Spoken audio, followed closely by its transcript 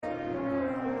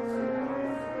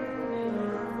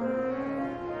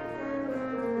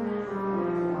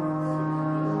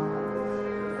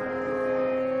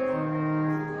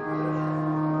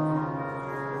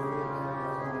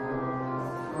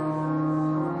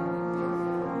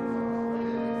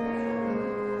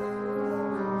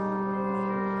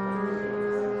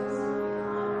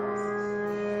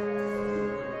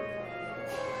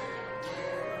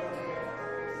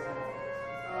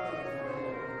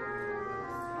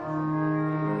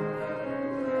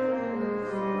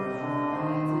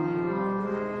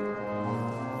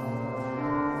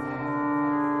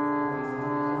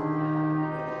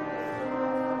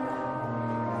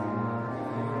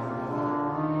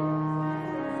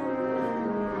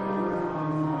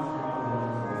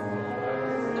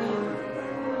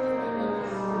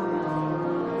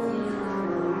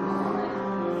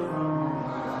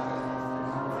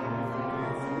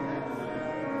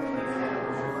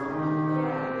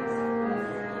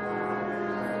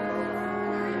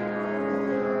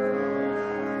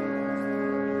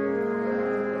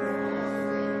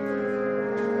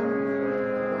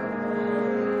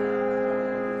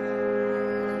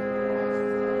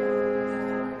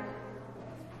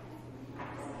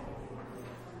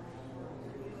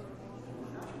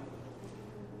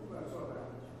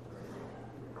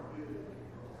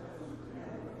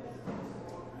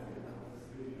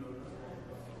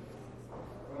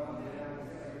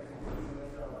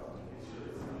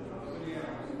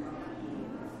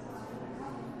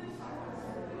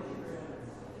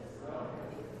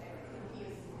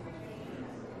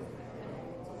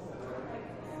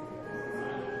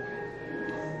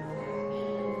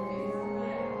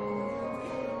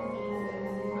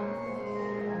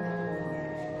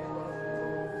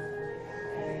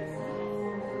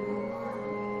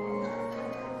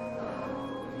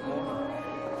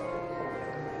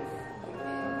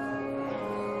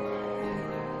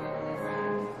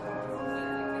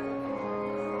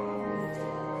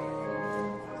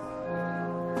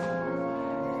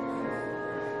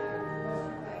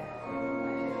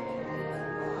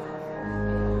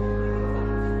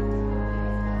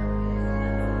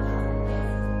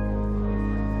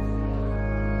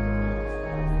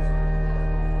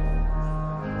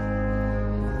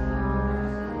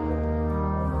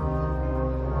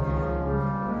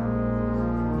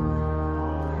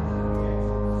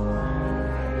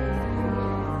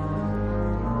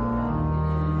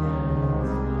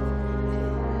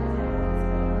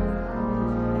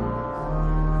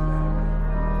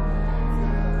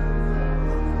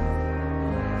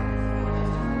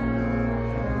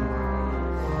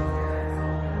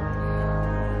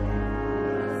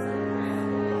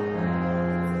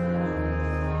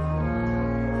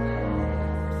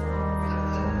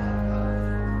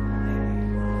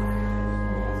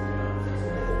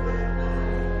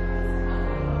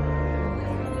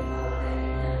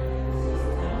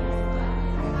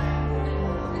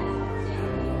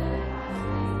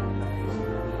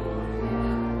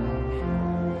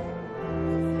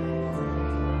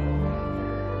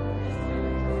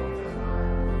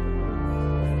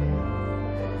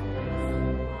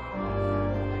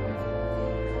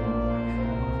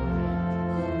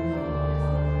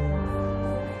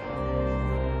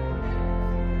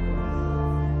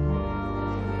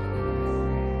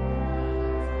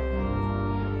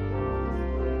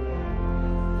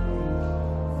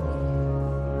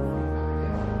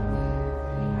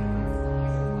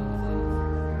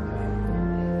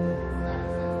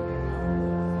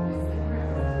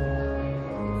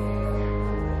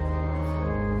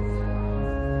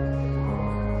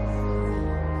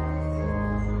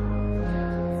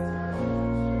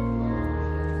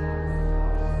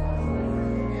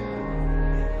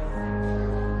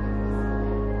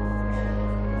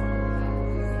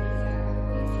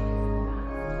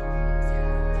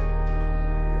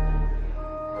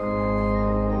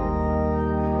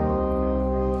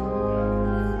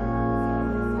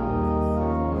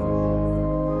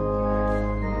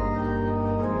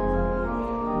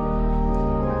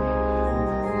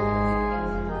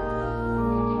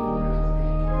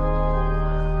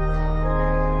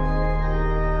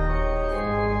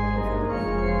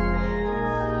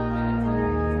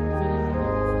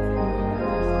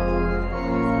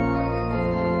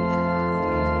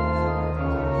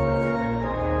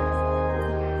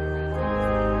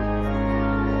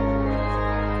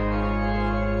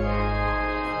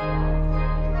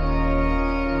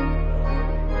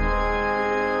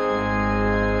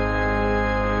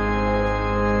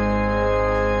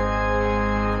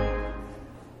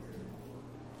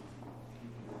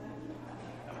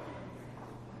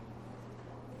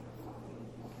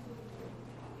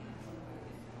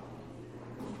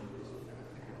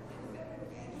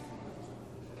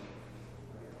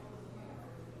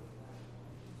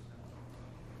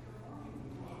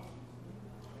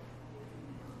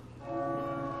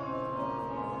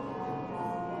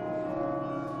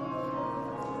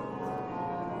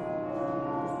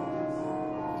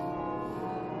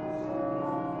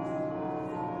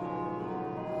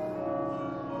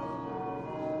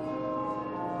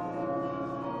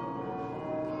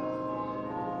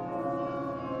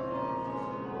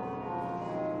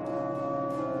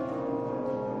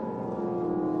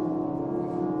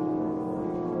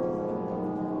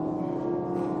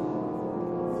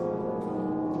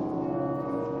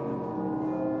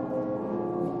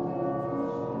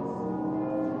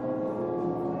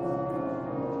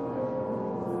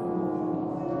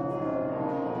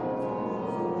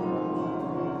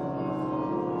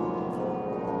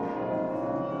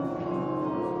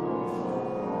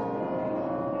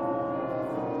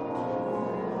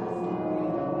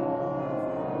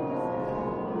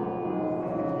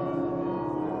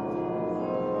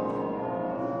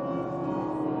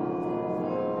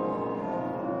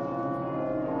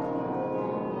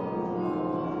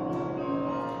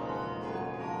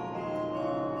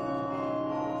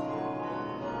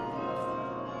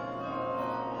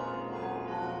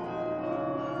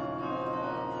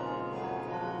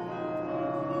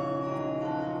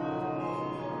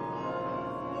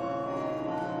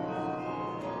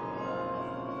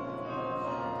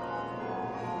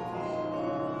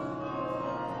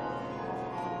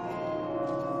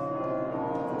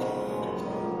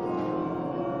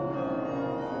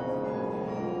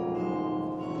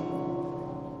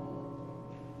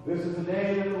This is the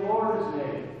day that the Lord has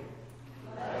made.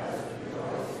 Let us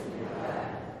rejoice and be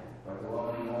glad. I'd like to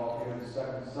welcome you all here the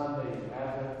second Sunday in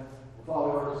Advent. We'll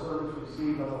follow our service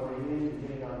received on the way in,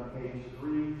 beginning on page 3.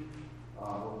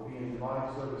 We'll be in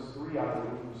Divine Service 3 out of the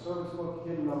Lutheran Service Book,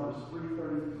 hymn numbers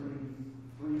 333,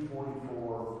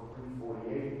 344,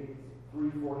 348,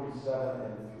 347,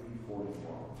 and 341.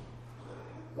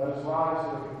 Let us rise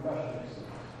for the confession of sins.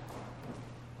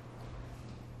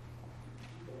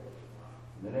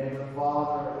 In the name of the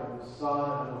Father, and of the Son,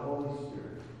 and of the Holy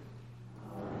Spirit.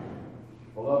 Amen.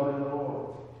 Beloved in the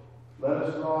Lord, let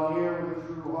us draw near with a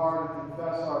true heart and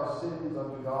confess our sins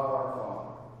unto God our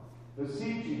Father,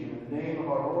 beseeching in the name of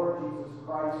our Lord Jesus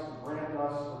Christ to grant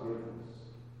us forgiveness.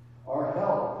 Our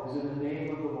help is in the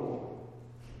name of the Lord.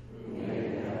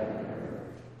 Amen.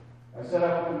 I said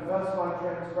I will confess my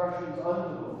transgressions unto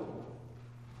the Lord.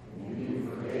 And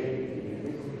you forgave the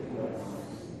iniquity of my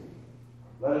sin.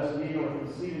 Let us kneel and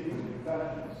be seated in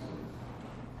confessions.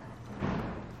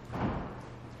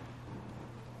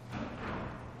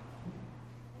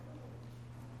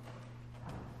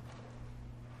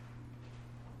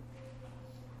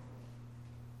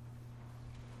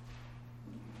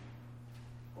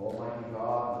 Almighty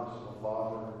God, merciful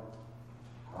Father,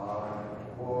 I,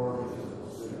 a poor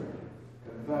miserable sinner,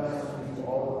 confess unto you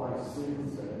all my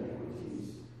sins and iniquities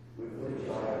with which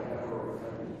I have ever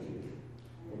offended you,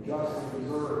 and justly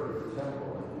deserve your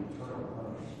temporal and eternal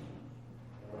punishment.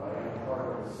 But I am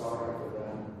heartily sorry for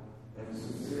them, and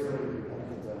sincerely repent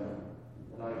of them,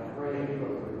 and I pray you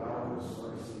of your boundless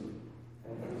mercy,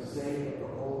 and for the sake of the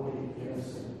holy,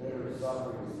 innocent, bitter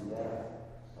sufferings and death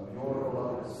of your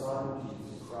beloved Son,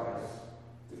 Jesus Christ,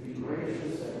 to be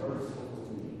gracious and merciful to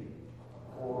me,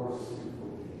 a poor, sinful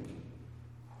being.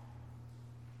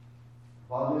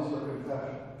 Upon this your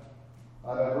confession, I,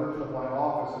 by virtue of my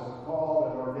office as a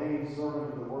called and ordained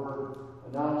servant of the Word,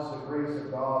 announce the grace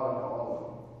of God unto all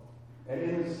of you.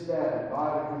 And in this stead,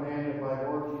 by the command of my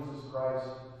Lord Jesus Christ,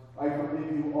 I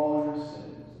forgive you all your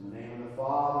sins, in the name of the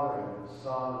Father, and of the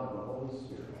Son, and of the Holy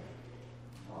Spirit.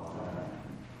 Amen.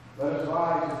 Let us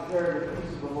rise and share the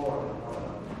peace of the Lord. Amen.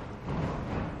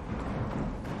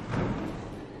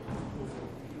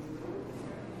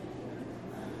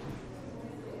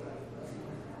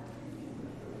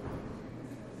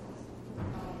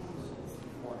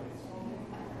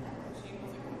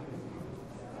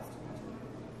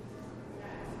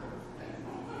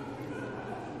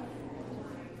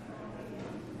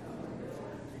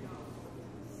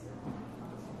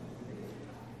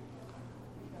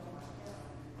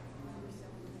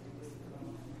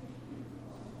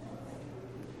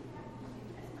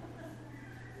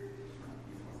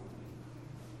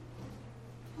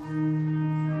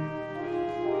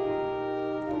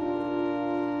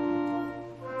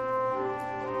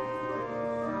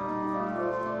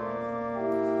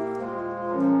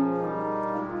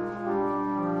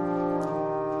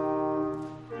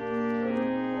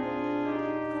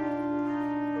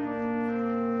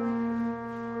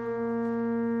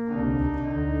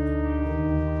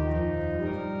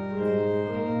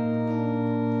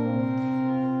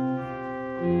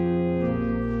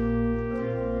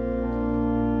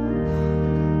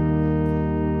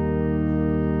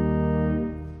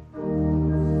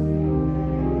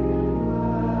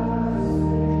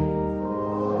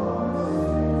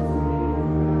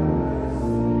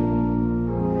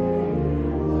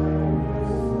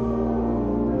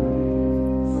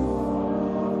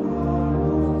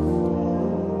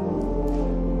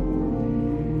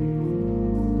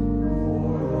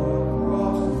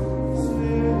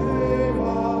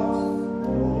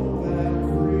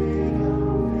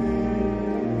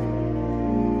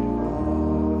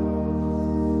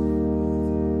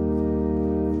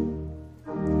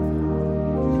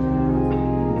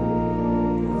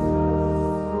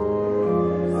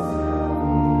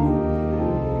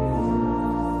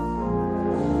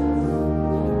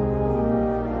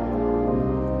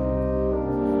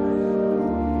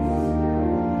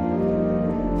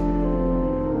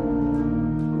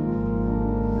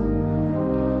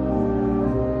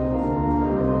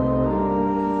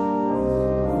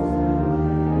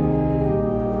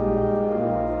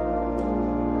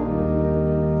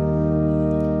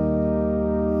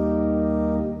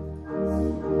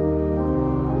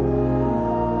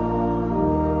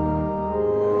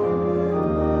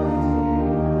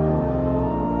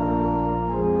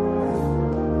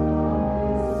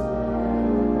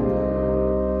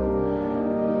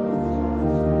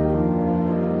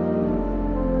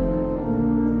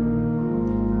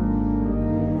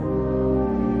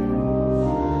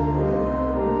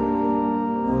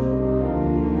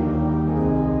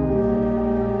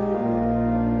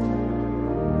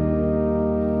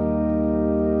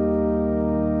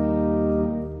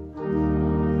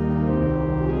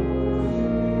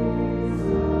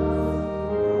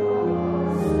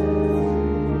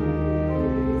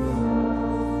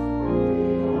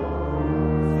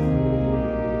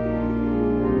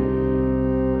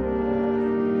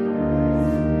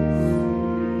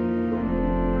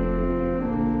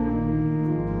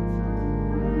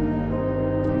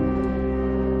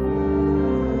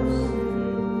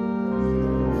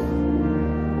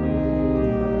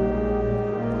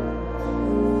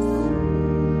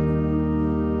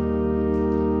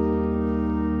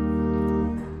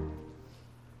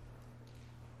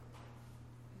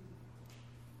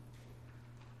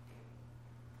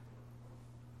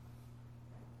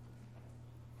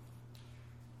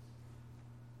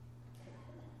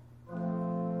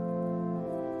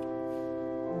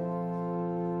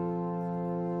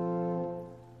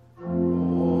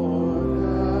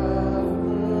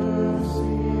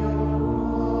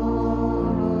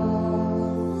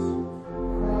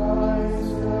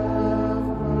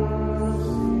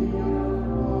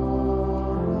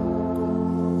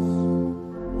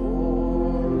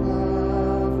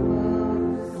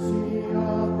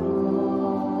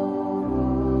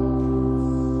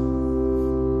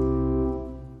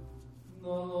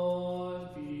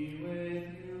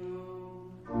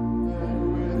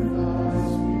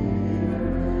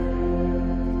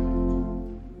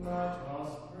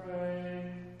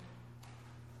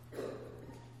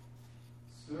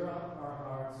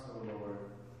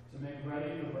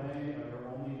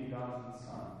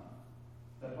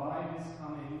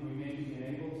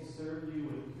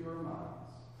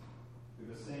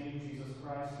 Jesus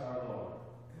Christ our Lord,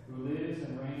 who lives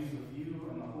and reigns with you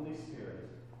and the Holy Spirit,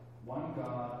 one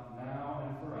God, now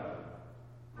and forever.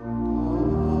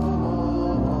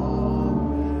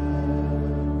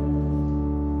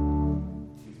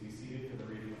 Please be seated for the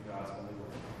reading of God's holy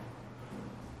word.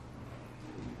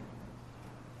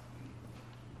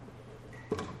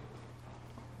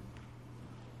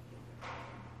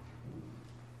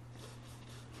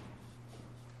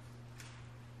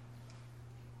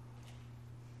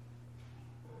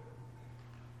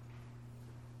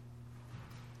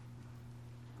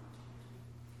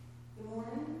 Good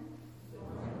morning. Good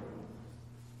morning.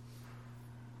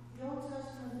 The Old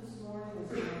Testament this morning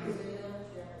is in Isaiah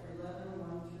chapter 11,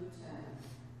 1 through 10.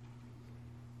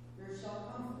 There shall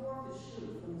come forth a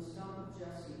shoot from the stump of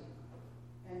Jesse,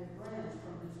 and a branch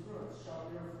from his roots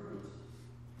shall bear fruit.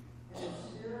 And the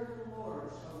Spirit of the Lord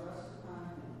shall rest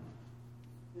upon him,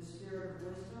 the Spirit of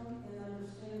wisdom and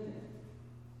understanding,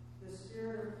 the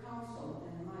Spirit of counsel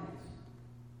and might,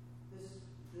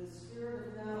 the Spirit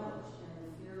of knowledge and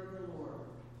the fear of the Lord.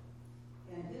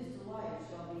 And his delight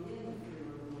shall be in the fear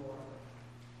of the Lord.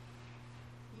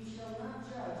 He shall not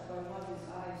judge by what his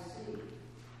eyes see,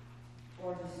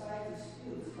 or decide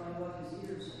disputes by what his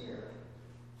ears hear.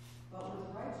 But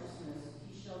with righteousness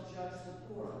he shall judge the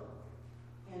poor,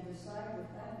 and decide with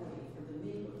equity for the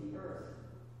meek of the earth.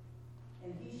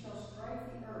 And he shall strike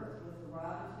the earth with the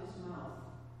rod of his mouth,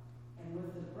 and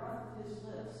with the breath of his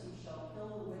lips he shall kill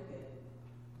the wicked.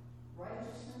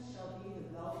 Righteousness shall be the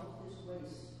belt of his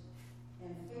waist,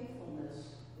 and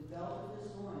faithfulness the belt of his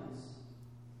loins.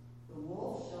 The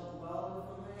wolf shall dwell with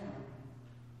the lamb,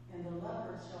 and the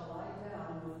leopard shall lie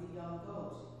down with the young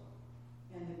goat,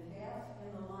 and the calf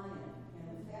and the lion and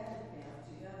the fatted calf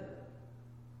together,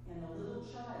 and a little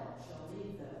child shall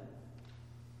lead them.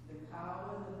 The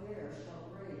cow and the bear shall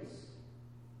graze,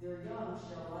 their young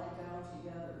shall lie down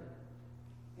together,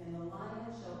 and the lion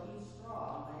shall eat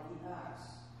straw like the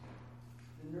ox.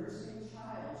 The nursing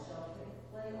child shall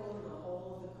play over the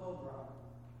hole of the cobra,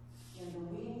 and the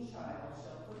weaned child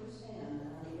shall put his hand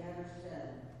on the adder's head.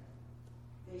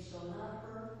 They shall not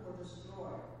hurt or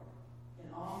destroy in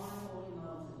all my holy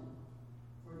mountain,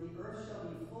 for the earth shall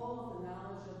be full of the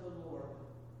knowledge of the Lord,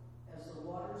 as the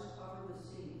waters cover the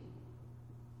sea.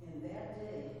 In that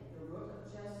day the root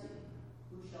of Jesse,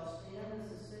 who shall stand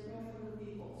as a signal for the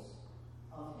peoples,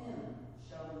 of him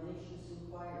shall the nations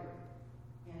inquire,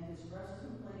 and his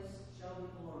resting place shall be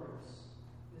glorious.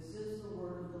 This is the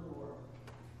word of the Lord.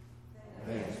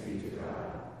 Thanks be to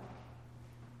God.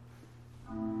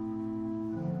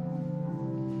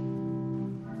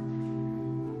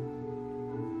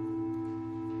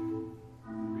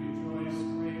 Rejoice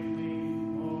greatly,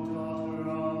 O daughter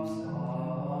of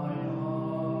Zion.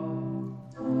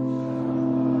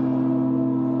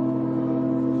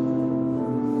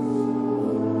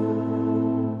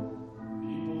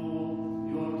 Behold,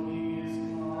 your king is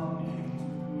coming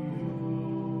to you.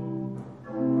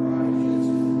 Righteous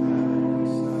and having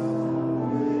salvation.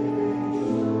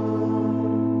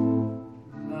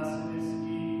 Blessed is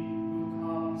he who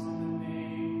comes in the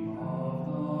name of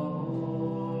the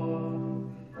Lord.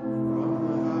 From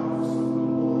the house of the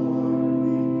Lord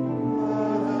be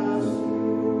blessed.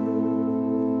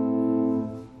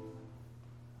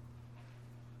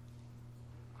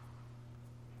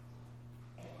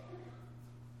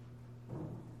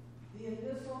 The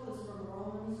epistle is from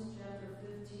Romans chapter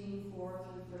 15, 4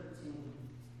 through 13.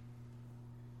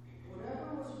 Whatever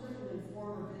was written in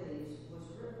former days was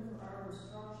written for our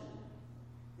instruction,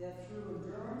 that through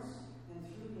endurance and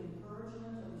through the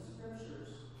encouragement of the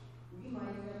Scriptures we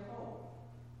might have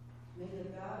hope. May the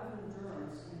God of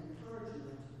endurance and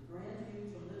encouragement grant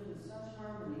you to live in such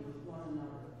harmony with one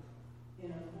another, in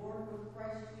accord with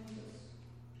Christ Jesus,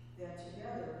 that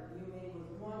together you may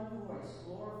with one voice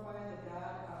glorify the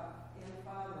God and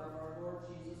Father of our Lord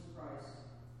Jesus Christ.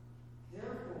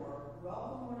 Therefore,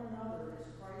 welcome one another as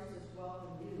Christ has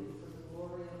welcomed you for the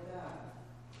glory of God.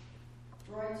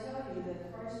 For I tell you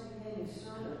that Christ became a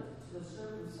servant to the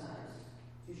circumcised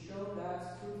to show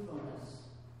God's truthfulness,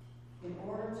 in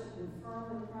order to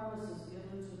confirm the promises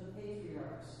given to the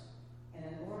patriarchs, and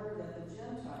in order that the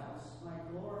Gentiles might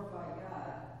glorify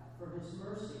God for his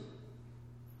mercy.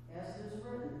 As it is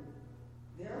written,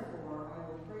 therefore I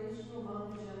will praise you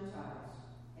among the Gentiles,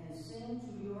 and sing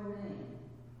to your name.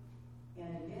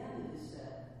 And again it is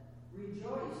said,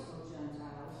 rejoice, O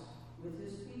Gentiles, with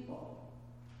his people.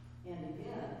 And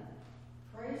again,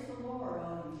 praise the Lord,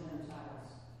 all you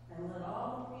Gentiles, and let all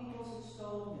the peoples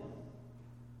extol him.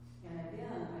 And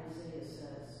again Isaiah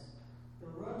says, the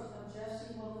root of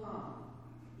Jesse will come,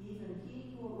 even he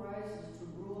who arises to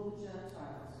rule the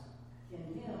Gentiles. In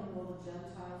him will the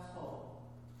Gentiles hope.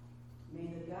 May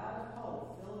the God of hope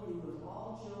fill you with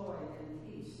all joy and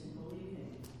peace in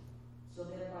believing, so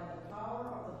that by the power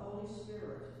of the Holy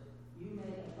Spirit you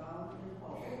may abound in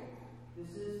hope.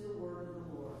 This is the word of the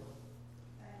Lord.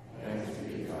 Thanks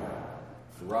be to God.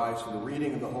 Rise for the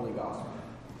reading of the Holy Gospel.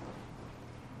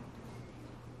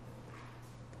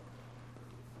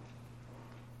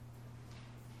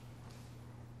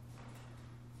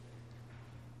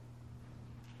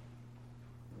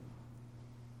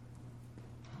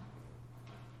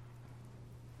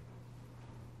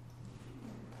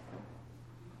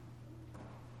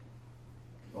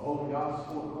 The Holy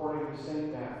Gospel according to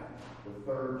St. Matthew,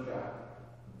 the 3rd chapter.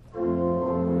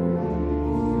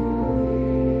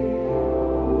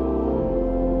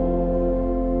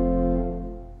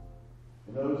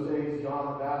 In those days, John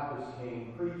the Baptist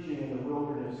came preaching in the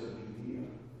wilderness of Judea.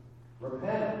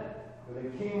 Repent, for the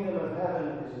kingdom of heaven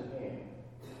is at hand.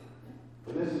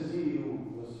 For this is he who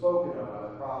was spoken of by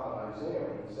the prophet Isaiah,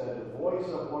 when he said, the voice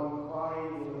of one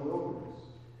crying in the wilderness,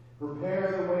 prepare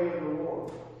the way of the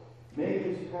Lord, make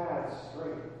his paths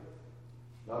straight.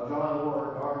 Now John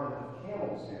wore a garment of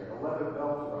camel's hair, a leather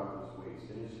belt around his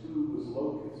waist, and his food was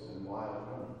locusts and wild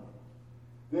honey.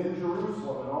 Then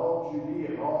Jerusalem and all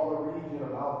Judea and all the region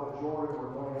about the Jordan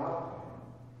were going out to him,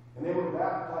 and they were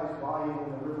baptized by him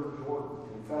in the river Jordan,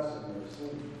 confessing their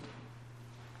sins.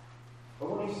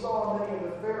 But when he saw many of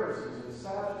the Pharisees and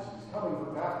Sadducees coming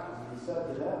for baptism, he said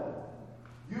to them,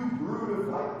 you brood of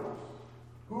vipers,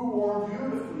 who warned you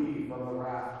to flee from the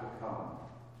wrath to come?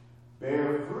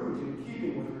 Bear fruit in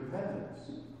keeping with repentance.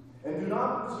 And do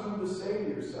not presume to say to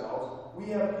yourselves, we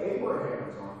have Abraham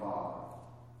as our father.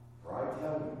 For I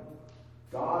tell you,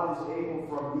 God is able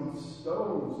from these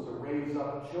stones to raise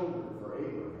up children for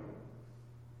Abraham.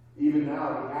 Even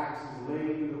now the axe is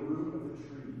laid to the root of the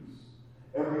trees.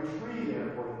 Every tree,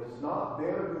 therefore, that does not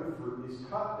bear good fruit is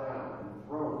cut down and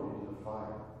thrown into the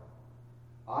fire.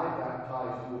 I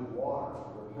baptize you with water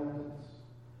for repentance.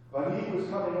 But he who is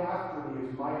coming after me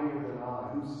is mightier than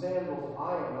I, whose sandals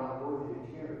I am not worthy to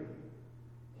carry.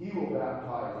 He will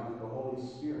baptize you with the Holy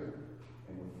Spirit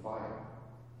and with fire.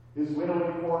 His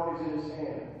winnowing fork is in his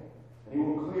hand, and he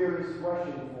will clear his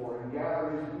threshing floor and gather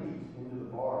his wheat into the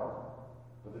barn.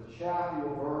 But the chaff he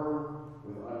will burn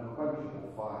with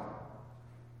unquenchable fire.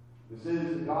 This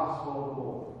is the gospel of the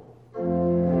Lord.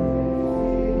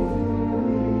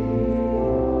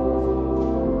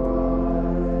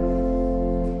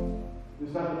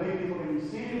 This time the big people can be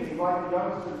seated. We invite the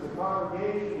youngsters, the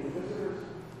congregation, and visitors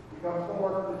to come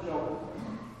forward to the children.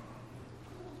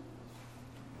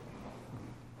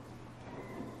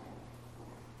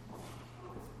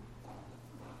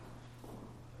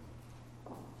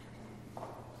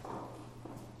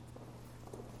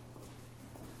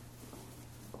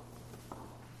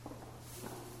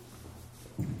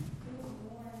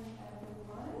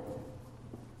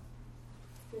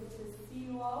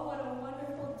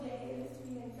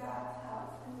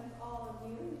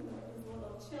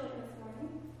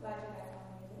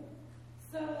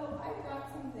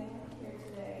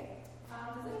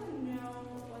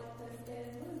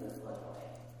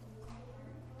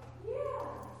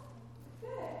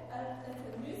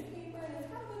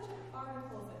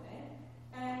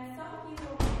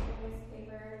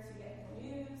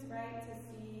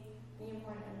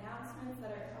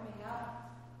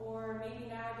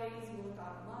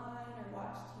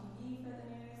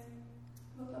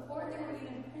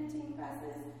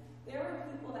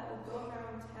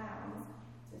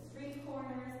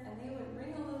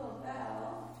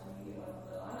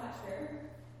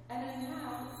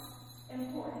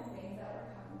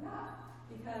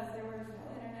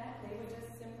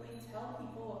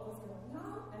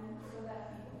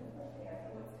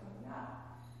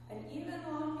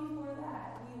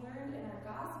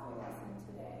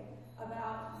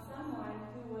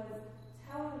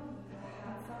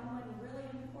 Someone really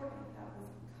important that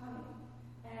was coming.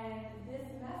 And this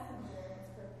messenger is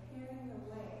preparing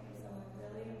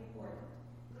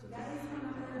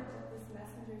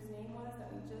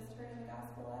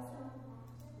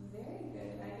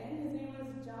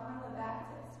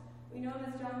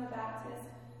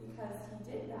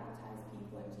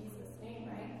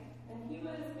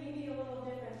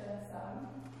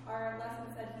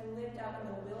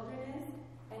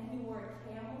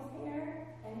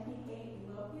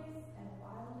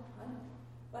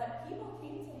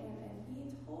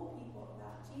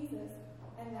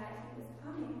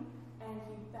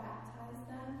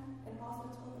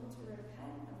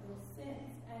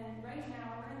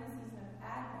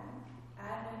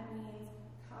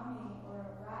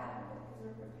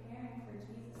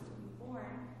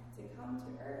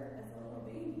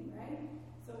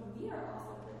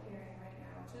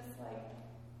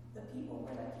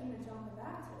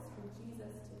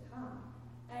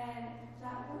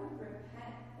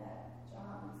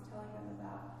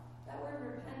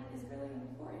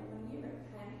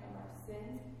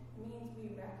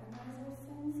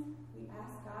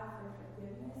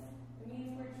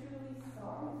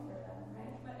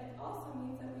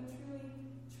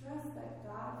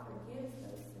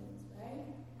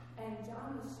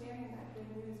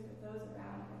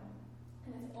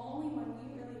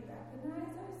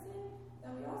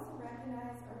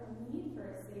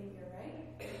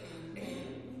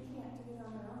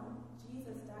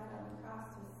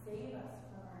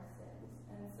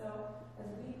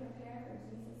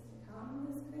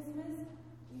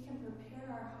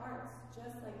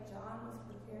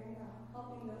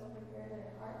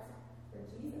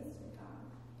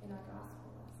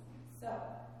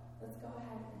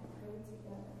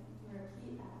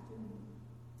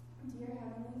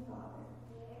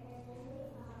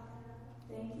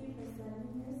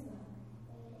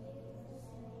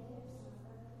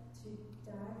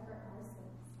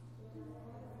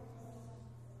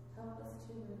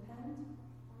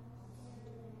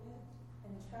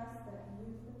trust that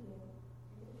you forgive.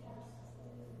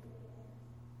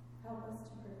 Help us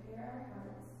to prepare our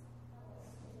hearts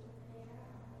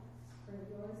for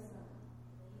your Son.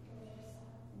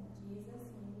 In Jesus'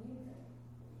 name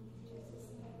we pray.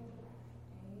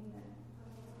 Amen.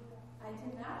 I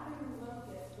did not bring a milk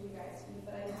gift for you guys to eat,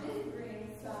 but I did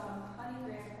bring some honey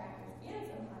graham crackers and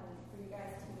some honey for you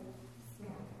guys to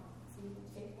snack on. So you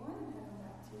can take one and head on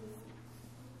back to your seat.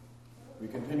 We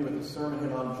continue with the sermon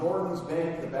hymn on Jordan's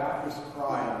Bank, the Baptist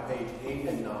Cry, on page 8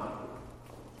 and 9.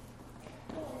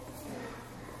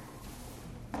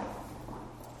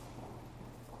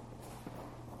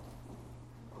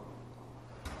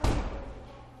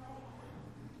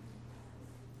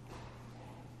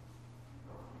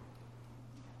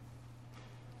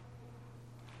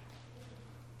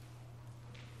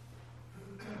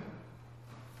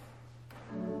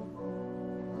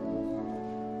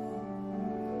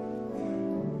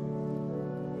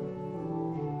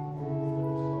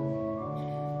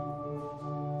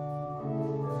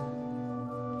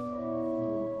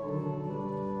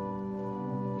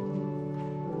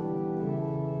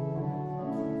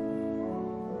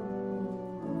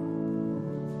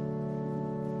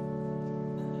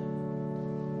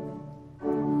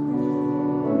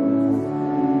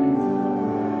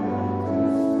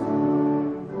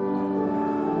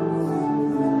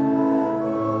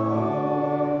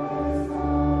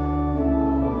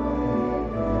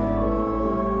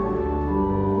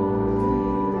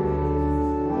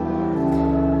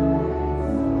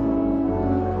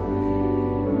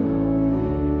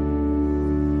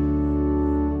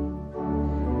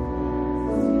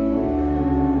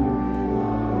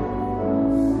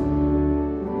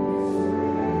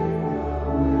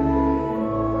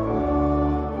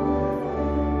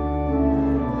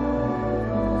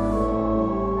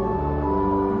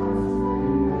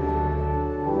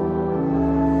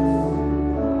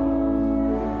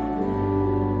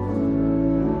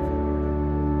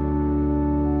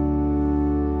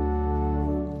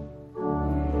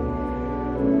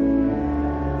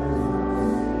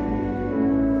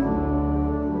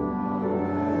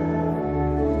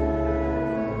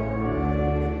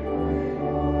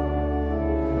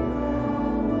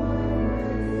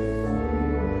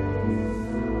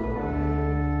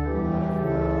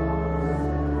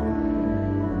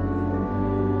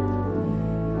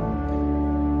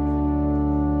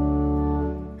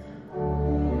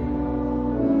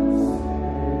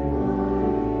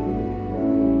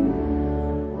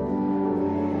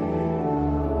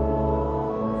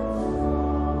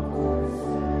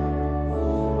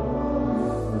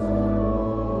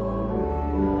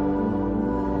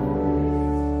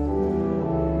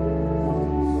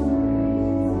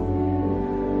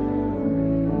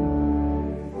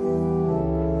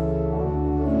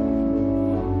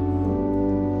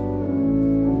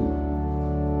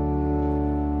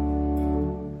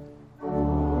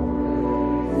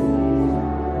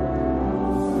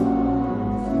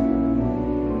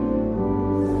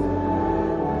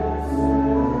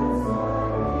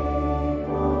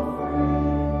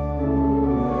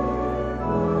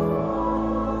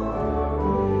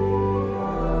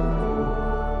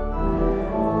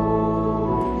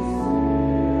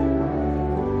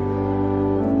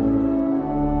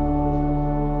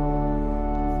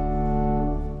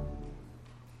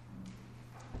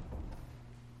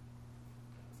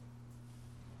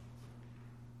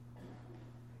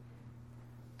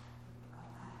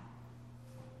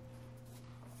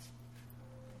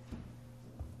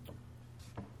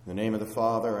 In the name of the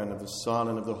Father, and of the Son,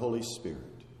 and of the Holy Spirit.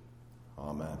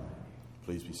 Amen.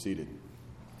 Please be seated.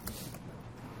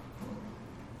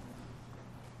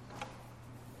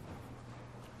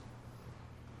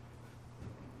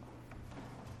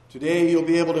 Today you'll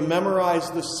be able to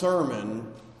memorize the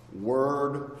sermon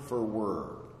word for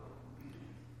word.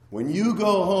 When you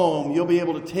go home, you'll be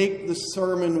able to take the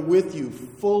sermon with you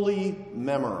fully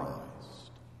memorized.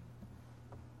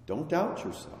 Don't doubt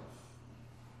yourself.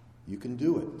 You can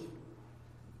do it.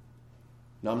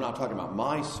 Now, I'm not talking about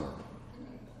my sermon,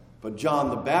 but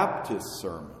John the Baptist's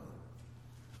sermon.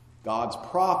 God's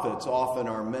prophets often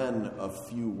are men of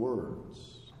few words.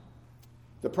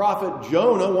 The prophet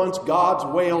Jonah, once God's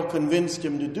whale convinced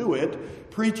him to do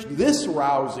it, preached this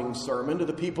rousing sermon to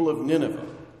the people of Nineveh.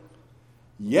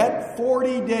 Yet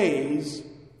 40 days,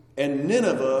 and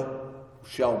Nineveh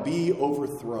shall be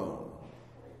overthrown.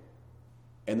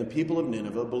 And the people of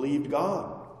Nineveh believed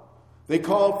God. They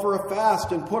called for a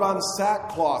fast and put on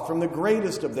sackcloth from the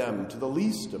greatest of them to the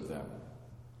least of them.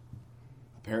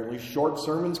 Apparently, short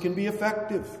sermons can be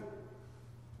effective.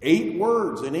 8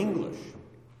 words in English,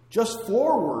 just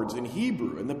 4 words in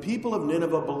Hebrew. And the people of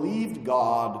Nineveh believed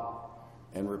God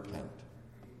and repent.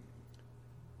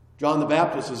 John the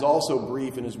Baptist is also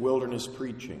brief in his wilderness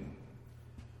preaching.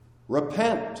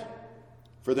 Repent,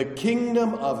 for the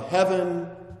kingdom of heaven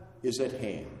is at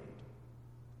hand.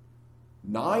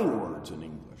 9 words in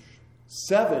English,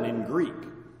 7 in Greek.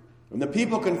 When the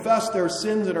people confess their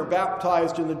sins and are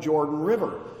baptized in the Jordan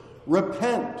River,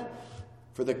 repent,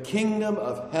 for the kingdom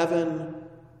of heaven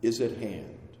is at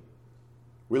hand.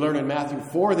 We learn in Matthew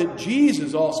 4 that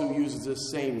Jesus also uses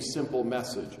this same simple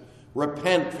message.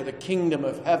 Repent, for the kingdom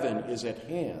of heaven is at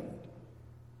hand.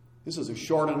 This is a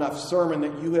short enough sermon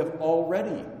that you have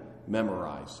already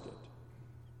memorized it.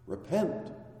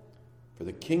 Repent, for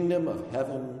the kingdom of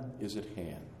heaven is at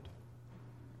hand.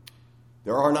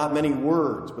 There are not many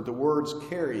words, but the words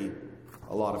carry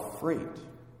a lot of freight.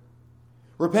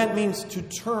 Repent means to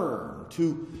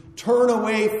turn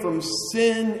away from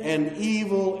sin and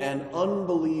evil and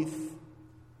unbelief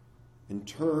and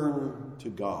turn to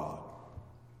God.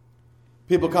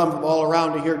 People come from all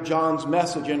around to hear John's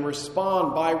message and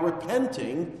respond by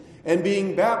repenting and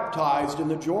being baptized in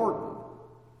the Jordan.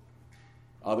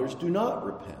 Others do not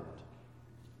repent.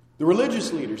 The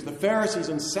religious leaders, the Pharisees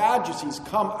and Sadducees,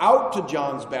 come out to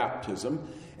John's baptism,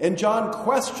 and John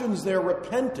questions their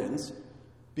repentance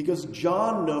because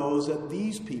John knows that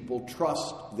these people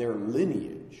trust their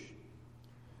lineage.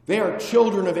 They are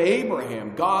children of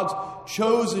Abraham, God's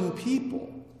chosen people.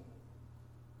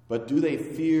 But do they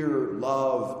fear,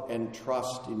 love, and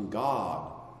trust in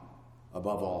God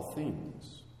above all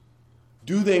things?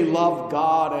 Do they love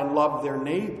God and love their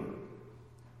neighbor?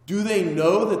 Do they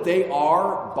know that they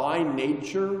are, by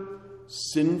nature,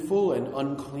 sinful and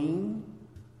unclean?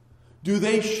 Do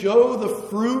they show the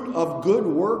fruit of good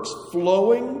works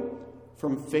flowing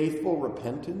from faithful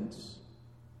repentance?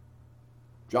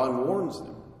 John warns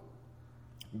them.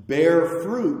 Bear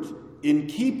fruit in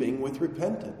keeping with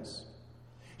repentance.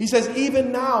 He says,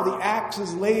 even now the axe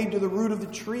is laid to the root of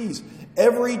the trees.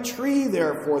 Every tree,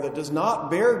 therefore, that does not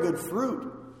bear good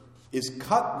fruit is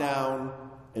cut down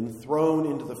and thrown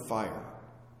into the fire.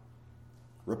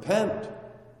 Repent,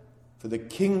 for the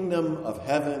kingdom of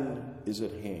heaven is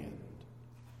at hand.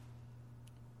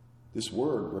 This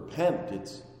word, repent,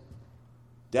 it's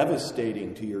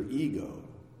devastating to your ego.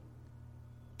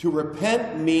 To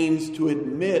repent means to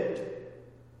admit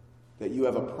that you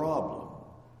have a problem.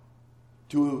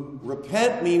 To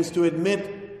repent means to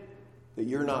admit that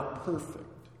you're not perfect.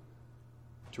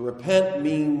 To repent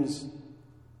means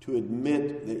to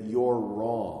admit that you're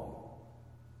wrong.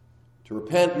 To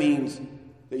repent means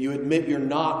that you admit you're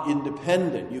not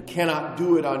independent. You cannot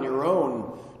do it on your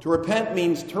own. To repent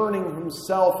means turning from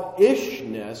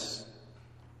selfishness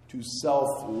to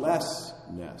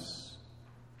selflessness.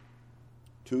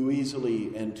 Too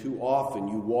easily and too often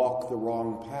you walk the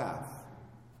wrong path.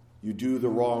 You do the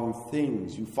wrong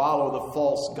things. You follow the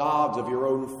false gods of your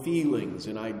own feelings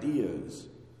and ideas.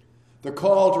 The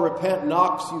call to repent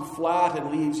knocks you flat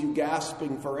and leaves you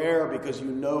gasping for air because you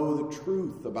know the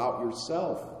truth about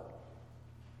yourself.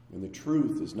 And the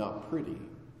truth is not pretty.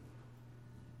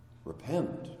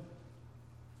 Repent.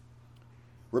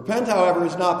 Repent, however,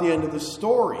 is not the end of the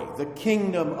story. The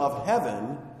kingdom of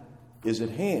heaven is at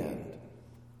hand.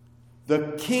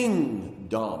 The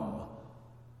kingdom,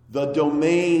 the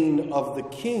domain of the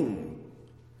king.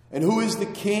 And who is the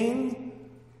king?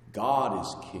 God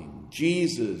is king.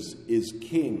 Jesus is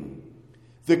king.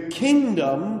 The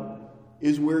kingdom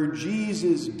is where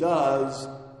Jesus does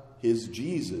his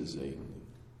Jesusing.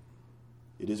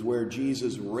 It is where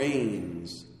Jesus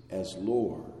reigns as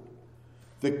Lord.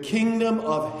 The kingdom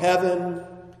of heaven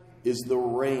is the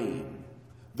reign,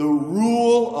 the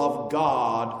rule of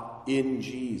God in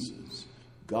Jesus.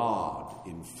 God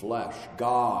in flesh,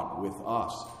 God with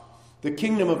us. The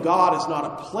kingdom of God is not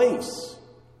a place,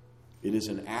 it is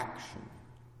an action.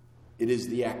 It is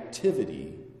the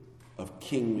activity of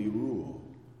kingly rule.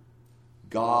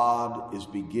 God is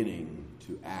beginning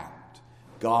to act.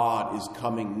 God is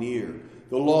coming near.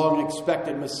 The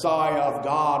long-expected Messiah of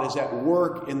God is at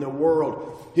work in the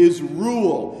world. His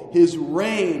rule, his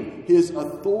reign, his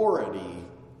authority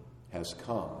has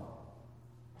come.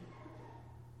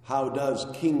 How does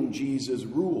King Jesus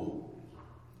rule?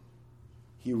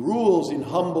 He rules in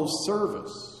humble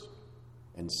service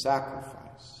and sacrifice.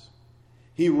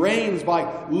 He reigns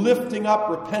by lifting up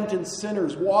repentant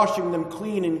sinners, washing them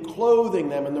clean and clothing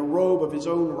them in the robe of his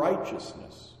own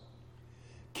righteousness.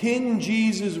 King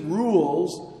Jesus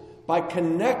rules by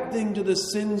connecting to the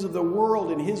sins of the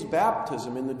world in his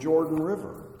baptism in the Jordan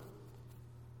River.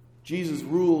 Jesus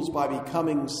rules by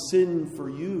becoming sin for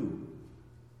you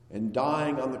and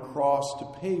dying on the cross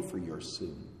to pay for your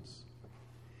sins.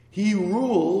 He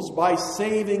rules by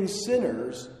saving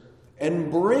sinners and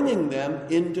bringing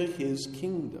them into his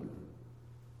kingdom.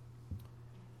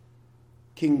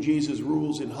 King Jesus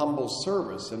rules in humble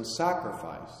service and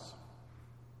sacrifice.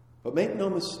 But make no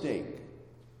mistake,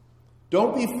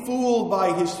 don't be fooled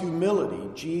by his humility.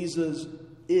 Jesus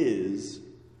is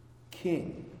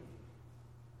King.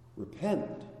 Repent,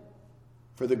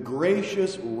 for the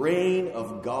gracious reign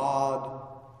of God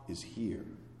is here.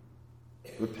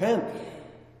 Repent,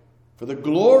 for the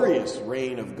glorious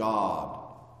reign of God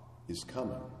is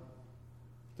coming.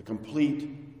 The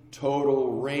complete,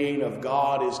 total reign of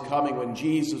God is coming when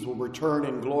Jesus will return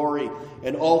in glory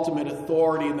and ultimate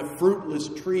authority, and the fruitless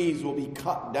trees will be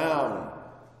cut down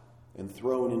and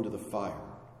thrown into the fire.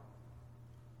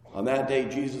 On that day,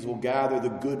 Jesus will gather the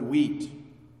good wheat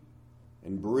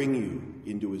and bring you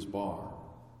into his barn,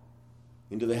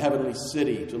 into the heavenly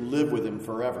city to live with him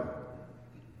forever.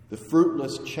 The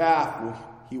fruitless chaff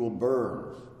he will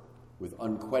burn with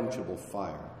unquenchable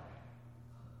fire.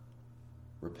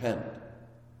 Repent,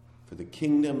 for the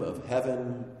kingdom of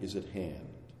heaven is at hand.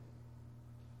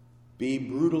 Be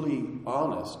brutally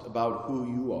honest about who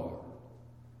you are.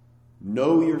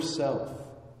 Know yourself.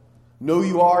 Know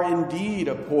you are indeed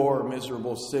a poor,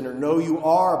 miserable sinner. Know you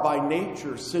are by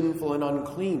nature sinful and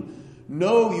unclean.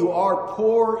 Know you are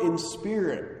poor in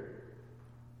spirit.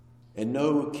 And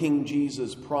know King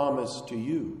Jesus' promise to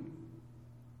you.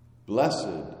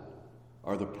 Blessed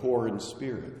are the poor in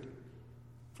spirit,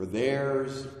 for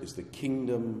theirs is the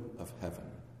kingdom of heaven.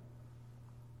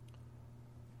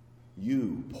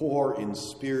 You, poor in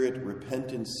spirit,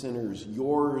 repentant sinners,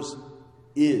 yours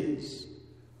is,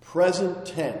 present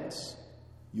tense,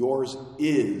 yours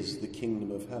is the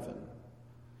kingdom of heaven.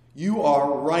 You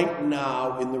are right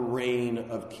now in the reign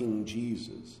of King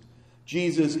Jesus.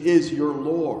 Jesus is your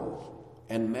Lord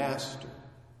and Master.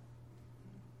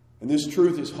 And this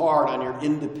truth is hard on your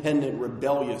independent,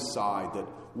 rebellious side that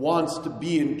wants to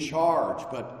be in charge,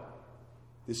 but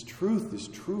this truth is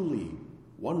truly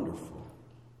wonderful.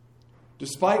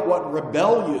 Despite what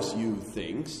rebellious you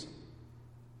thinks,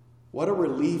 what a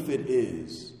relief it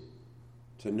is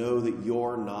to know that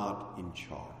you're not in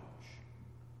charge.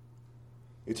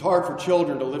 It's hard for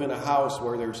children to live in a house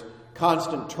where there's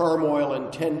constant turmoil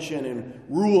and tension and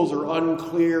rules are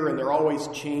unclear and they're always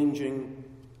changing.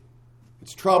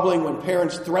 It's troubling when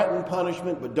parents threaten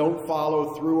punishment but don't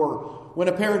follow through, or when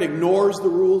a parent ignores the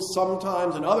rules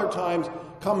sometimes and other times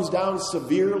comes down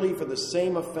severely for the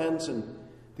same offense, and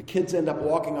the kids end up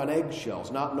walking on eggshells,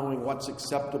 not knowing what's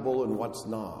acceptable and what's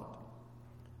not.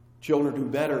 Children do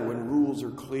better when rules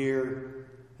are clear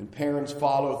and parents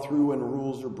follow through when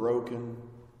rules are broken.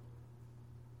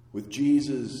 With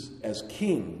Jesus as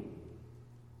King,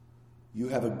 you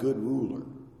have a good ruler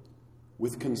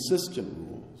with consistent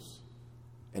rules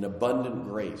and abundant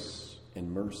grace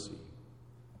and mercy.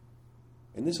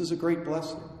 And this is a great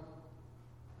blessing.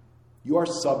 You are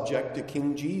subject to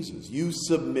King Jesus. You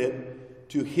submit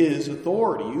to his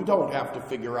authority. You don't have to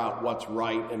figure out what's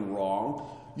right and wrong.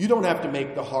 You don't have to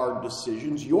make the hard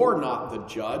decisions. You're not the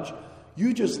judge.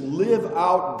 You just live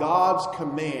out God's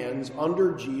commands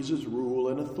under Jesus' rule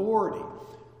and authority.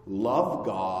 Love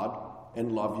God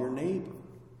and love your neighbor.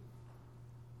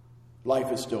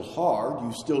 Life is still hard.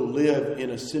 You still live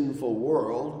in a sinful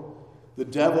world. The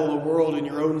devil, the world, and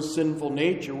your own sinful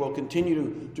nature will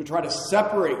continue to try to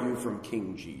separate you from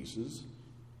King Jesus.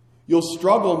 You'll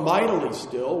struggle mightily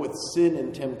still with sin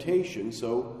and temptation,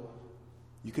 so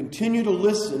you continue to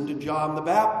listen to John the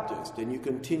Baptist and you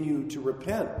continue to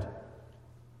repent,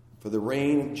 for the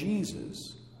reign of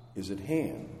Jesus is at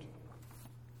hand.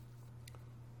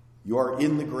 You are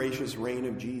in the gracious reign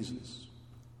of Jesus,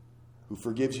 who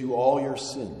forgives you all your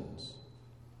sins,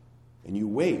 and you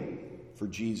wait for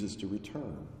Jesus to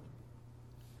return.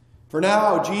 For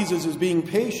now, Jesus is being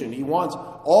patient. He wants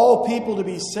all people to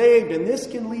be saved, and this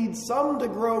can lead some to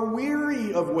grow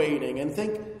weary of waiting and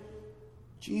think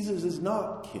Jesus is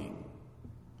not King.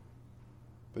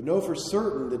 But know for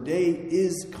certain the day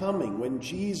is coming when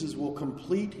Jesus will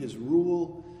complete his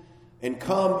rule and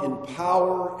come in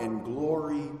power and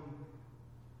glory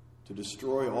to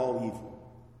destroy all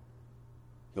evil.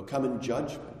 He'll come in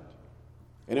judgment.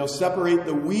 And he'll separate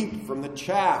the wheat from the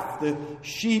chaff, the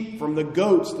sheep from the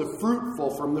goats, the fruitful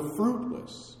from the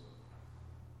fruitless.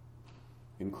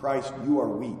 In Christ, you are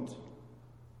wheat.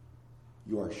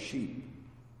 You are sheep.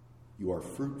 You are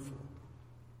fruitful.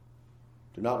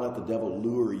 Do not let the devil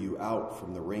lure you out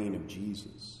from the reign of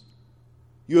Jesus.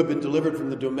 You have been delivered from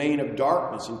the domain of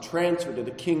darkness and transferred to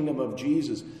the kingdom of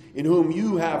Jesus, in whom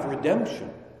you have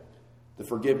redemption, the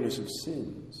forgiveness of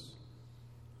sins.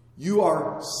 You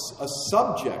are a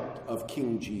subject of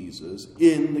King Jesus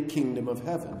in the kingdom of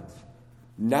heaven.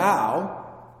 Now,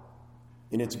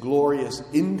 in its glorious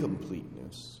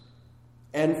incompleteness,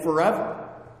 and forever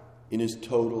in his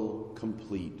total,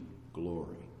 complete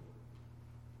glory.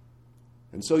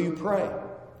 And so you pray,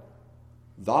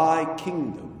 "Thy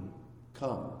kingdom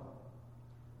come."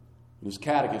 In his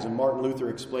catechism, Martin Luther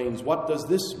explains, what does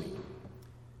this mean?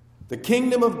 The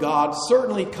kingdom of God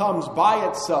certainly comes by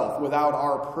itself without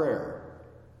our prayer,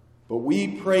 but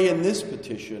we pray in this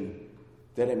petition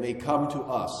that it may come to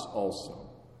us also.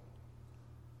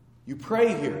 You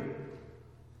pray here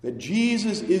that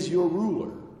Jesus is your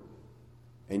ruler,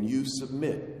 and you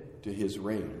submit to his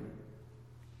reign.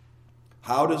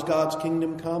 How does God's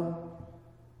kingdom come?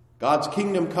 God's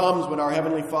kingdom comes when our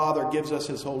Heavenly Father gives us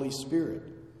his Holy Spirit,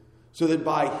 so that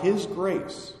by his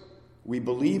grace we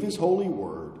believe his holy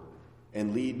word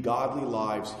and lead godly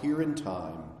lives here in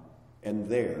time and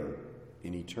there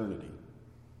in eternity.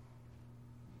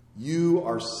 You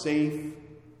are safe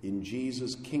in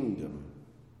Jesus' kingdom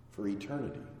for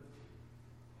eternity.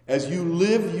 As you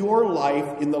live your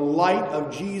life in the light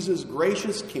of Jesus'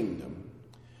 gracious kingdom,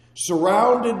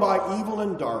 surrounded by evil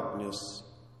and darkness,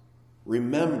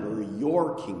 remember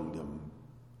your kingdom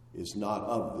is not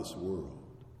of this world.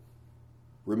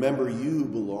 Remember you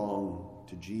belong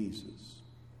to Jesus.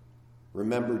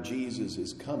 Remember Jesus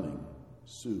is coming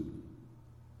soon.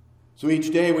 So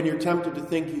each day when you're tempted to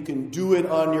think you can do it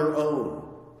on your own,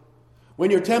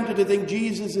 when you're tempted to think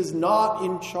Jesus is not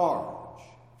in charge,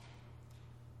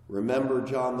 remember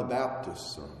John the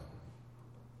Baptist's sermon.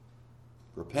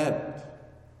 Repent,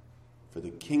 for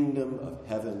the kingdom of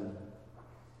heaven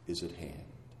is at hand.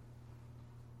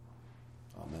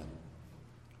 Amen.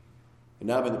 And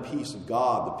now may the peace of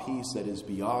God, the peace that is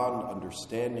beyond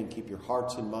understanding, keep your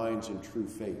hearts and minds in true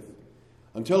faith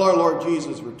until our Lord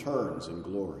Jesus returns in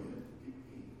glory.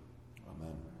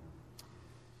 Amen.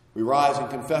 We rise and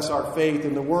confess our faith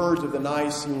in the words of the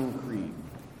Nicene Creed.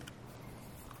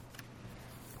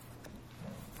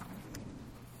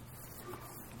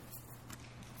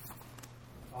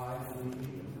 I believe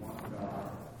in one God,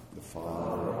 The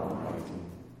Father Almighty,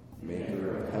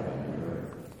 maker of heaven and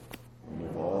earth, and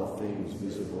of all things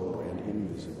visible and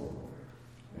invisible,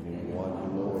 and in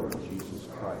one Lord Jesus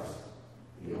Christ,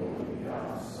 the only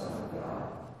begotten Son of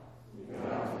God,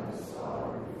 begotten of his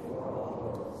Father before all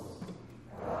worlds,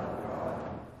 God of God,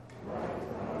 light of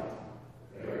light,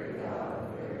 very God of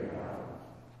very God,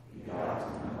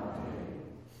 begotten and not made,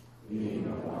 being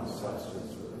of one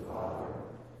substance with the Father,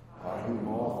 by whom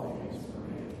all things were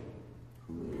made,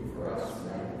 who for us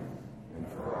men and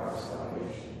for our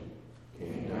salvation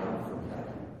came down from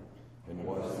heaven, and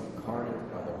was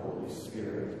incarnate by the Holy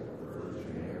Spirit of the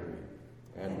Virgin Mary,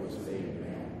 and was made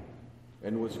man,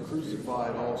 and was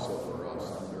crucified also for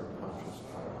us under Pontius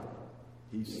Pilate.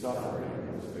 He suffered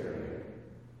and was buried,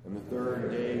 and the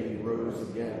third day he rose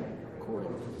again,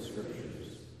 according to the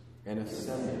Scriptures, and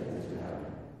ascended into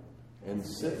heaven, and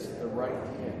sits at the right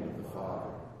hand of the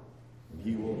Father. And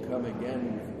he will come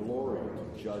again with glory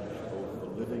to judge both the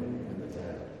living and the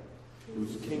dead,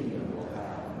 whose kingdom will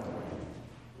have no end.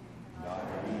 And I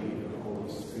believe in the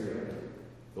Holy Spirit,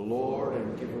 the Lord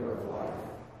and giver of life,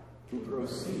 who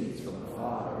proceeds from the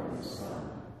Father and the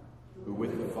Son, who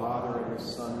with the Father and the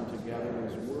Son together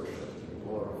is worshipped and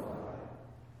glorified,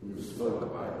 who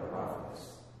spoke by the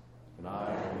prophets. And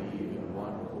I believe in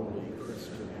one holy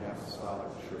Christian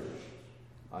apostolic church.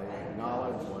 I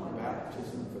acknowledge one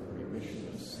baptism for the remission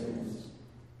of sins,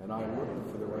 and I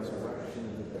look for the resurrection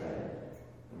of the dead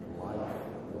and the life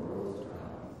of the world to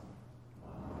come.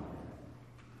 Amen.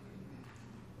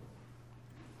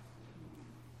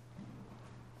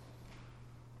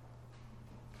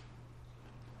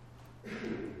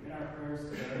 In our prayers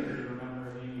today, we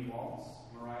remember Amy Waltz,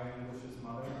 Mariah English's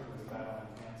mother, who is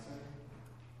battling cancer,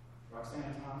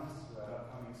 Roxanne Thomas, who had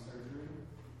upcoming surgery,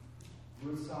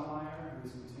 Ruth Salmeyer, who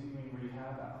is continuing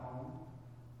rehab at home,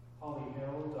 Holly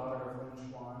Hill, daughter of Lynn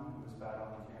Schwan, who is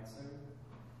battling cancer,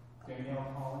 Danielle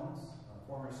Collins, a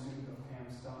former student of Pam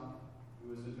Stump,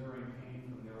 who is enduring pain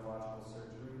from neurological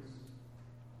surgeries,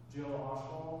 Jill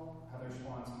Oshwald, Heather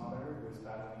Schwan's mother, who is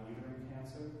battling uterine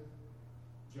cancer,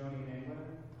 Joni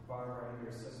Naylor, Barbara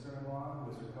Enger's sister-in-law,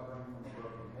 who is recovering from a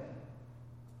broken hip,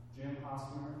 Jim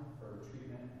Hosmer for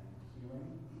treatment and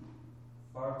healing,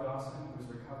 Barb Dawson, who is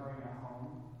recovering at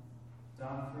home,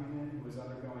 Don Freeman, who is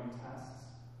undergoing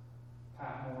tests,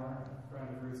 Pat Moore, friend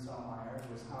of Ruth Salmeyer,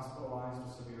 who is hospitalized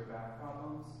with severe back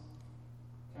problems,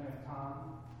 Kenneth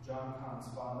Kahn, John Kahn's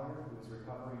father, who is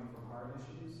recovering from heart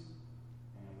issues,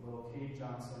 and little Kate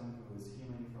Johnson, who is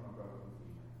healing from a broken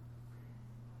femur.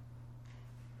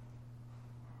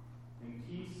 In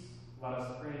peace, let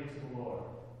us pray to the Lord.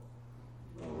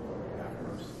 Lord, have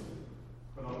mercy.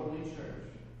 For the Holy Church,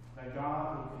 that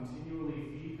God will continually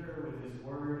feed her with his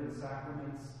word and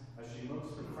sacraments as she looks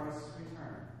for Christ's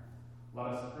return. Let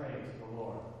us pray to the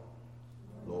Lord.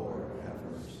 Lord, have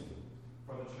mercy.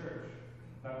 For the church,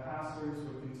 that pastors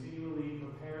would continually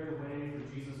prepare the way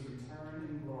for Jesus' return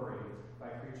in glory by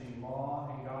preaching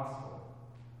law and gospel,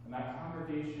 and that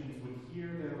congregations would hear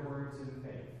their words in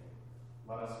faith.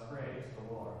 Let us pray to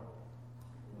the Lord.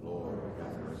 Lord,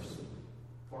 have mercy.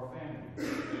 For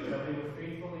families, that they would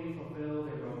faithfully fulfill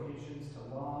their vocations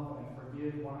to love and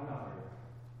forgive one another,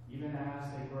 even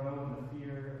as they grow in the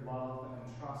fear, love,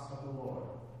 and trust of the Lord.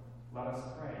 Let us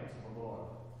pray to the Lord.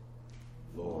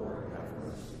 Lord, have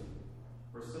mercy.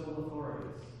 For civil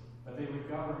authorities, that they would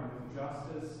govern with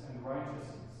justice and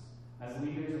righteousness, as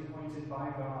leaders appointed by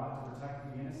God to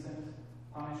protect the innocent,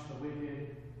 punish the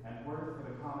wicked, and work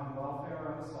for the common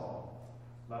welfare of us all.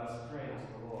 Let us pray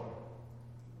to the Lord.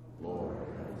 Lord,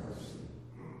 have mercy.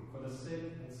 For the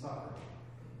sick and suffering,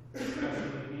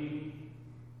 especially Amy,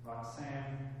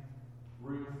 Roxanne,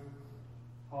 Ruth,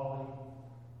 Holly,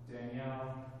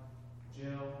 Danielle,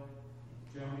 Jill,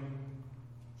 Joni,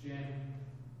 Jim,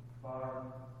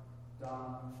 Barb,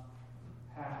 Don,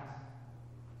 Pat,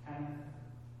 Kenneth,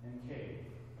 and Kate.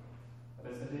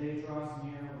 But as the day draws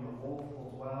near when the wolf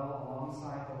will dwell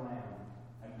alongside the lamb,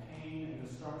 and pain and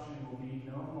destruction will be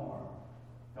no more,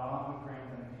 God would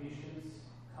grant them patience,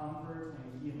 comfort,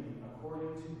 and healing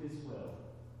according to his will.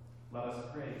 Let us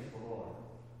pray to the Lord.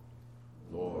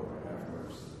 Lord, have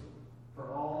mercy.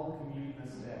 For all who commune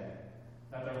this day,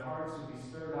 that their hearts would be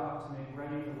stirred up to make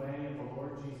ready the way of the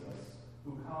Lord Jesus,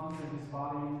 who comes in his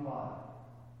body and blood.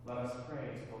 Let us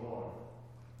pray to the Lord.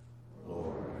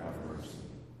 Lord, have mercy.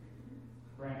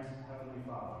 Grant, Heavenly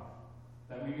Father,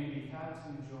 that we may be kept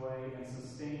in joy and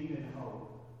sustained in hope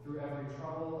through every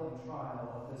trouble and trial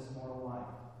of this mortal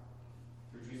life.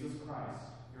 Through Jesus Christ,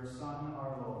 your Son,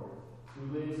 our Lord,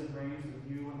 who lives and reigns with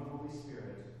you in the Holy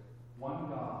Spirit, one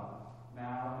God,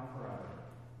 now and forever.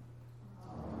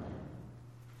 Amen.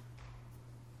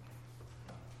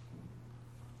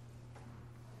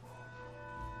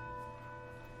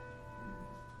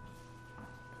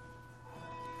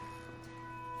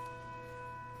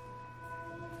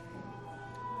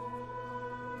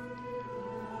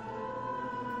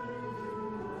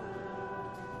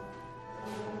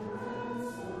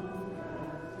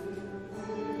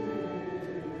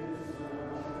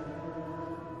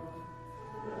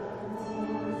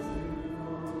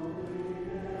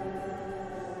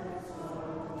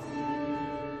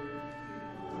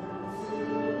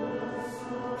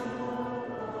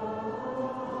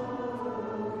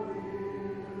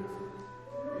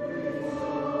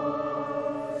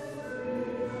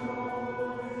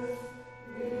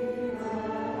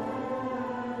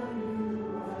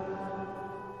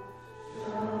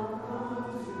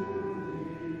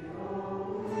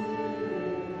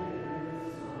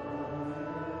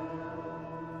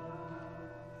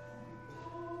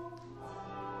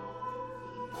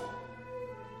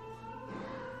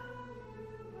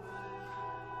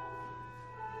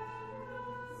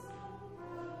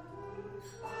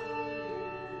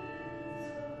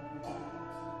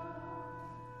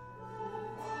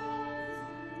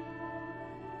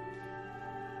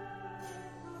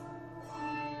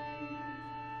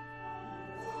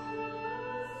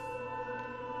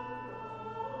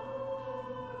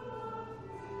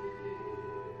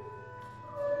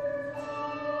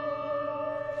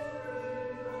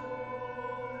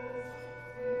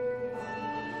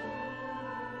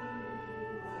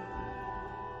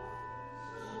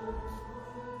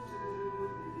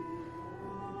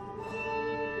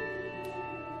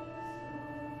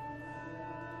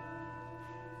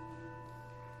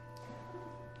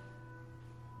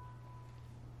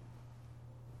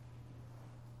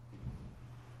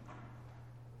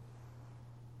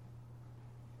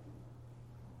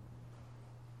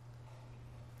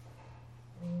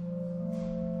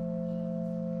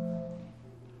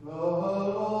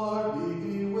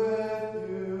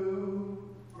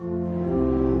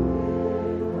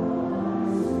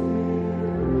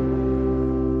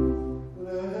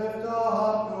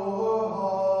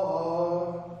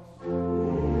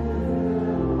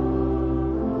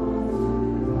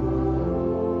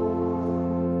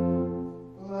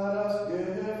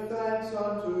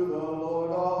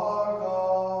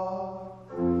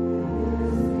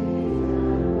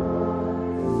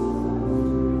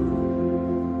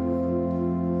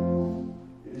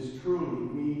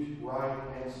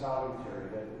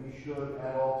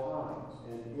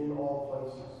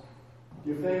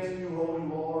 Give thanks to you, Holy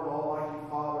Lord, Almighty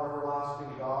Father,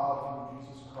 everlasting God, through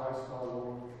Jesus Christ our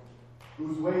Lord,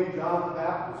 whose way John the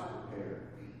Baptist prepared,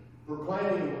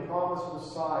 proclaiming the promised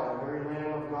Messiah, the very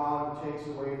Lamb of God who takes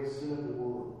away the sin of the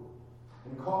world,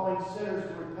 and calling sinners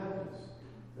to repentance,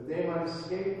 that they might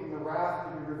escape from the wrath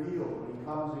to be revealed when he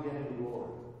comes again in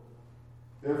glory.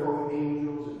 Therefore, with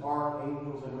angels and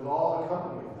archangels and with all the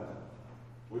company of heaven,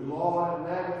 we laud and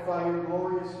magnify your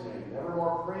glorious name,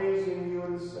 evermore praising you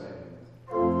and saying,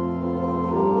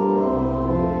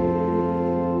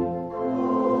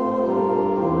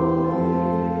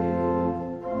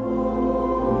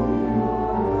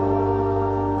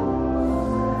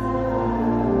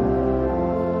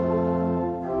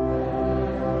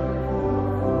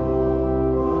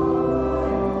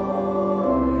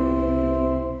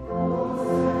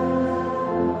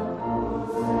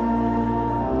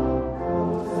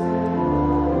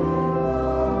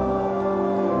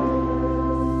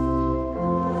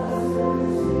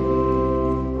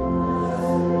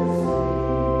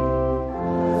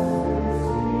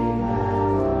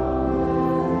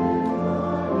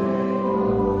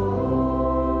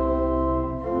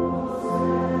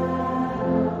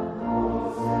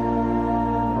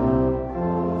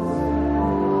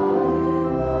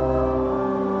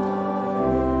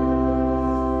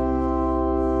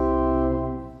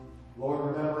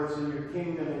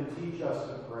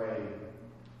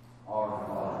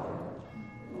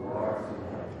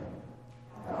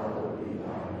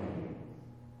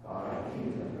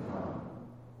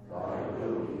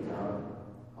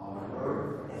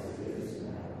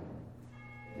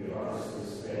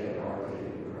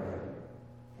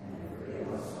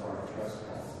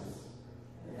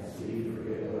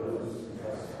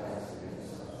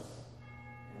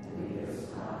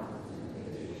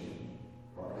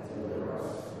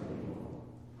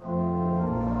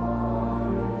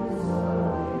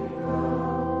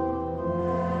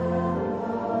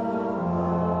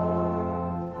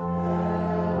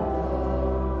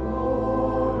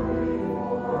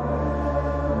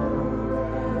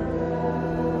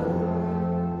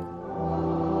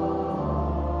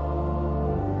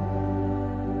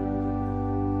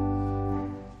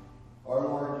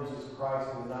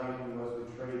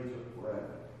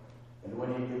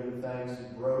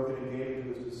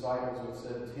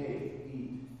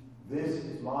 "This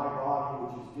is my body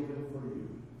which is given for you.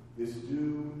 This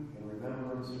do in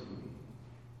remembrance of me."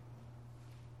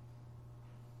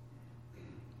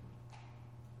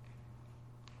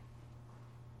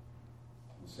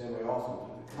 In the same way also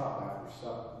took the cup after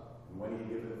supper, and when he had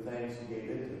given thanks, he gave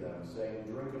it to them, saying,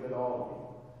 "Drink of it, all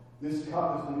of you. This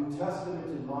cup is the New Testament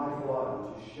in my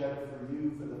blood, which is shed for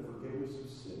you for the forgiveness of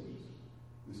sins.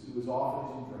 This do as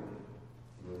often as you drink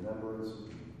it in remembrance of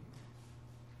me."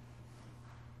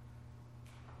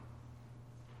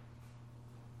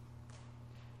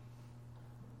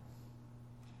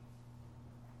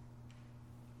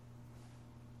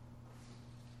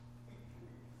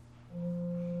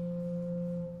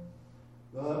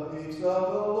 The peace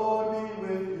of the Lord be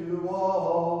with you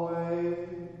always.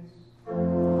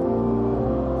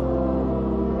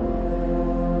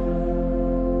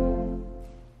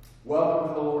 Welcome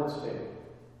to the Lord's table.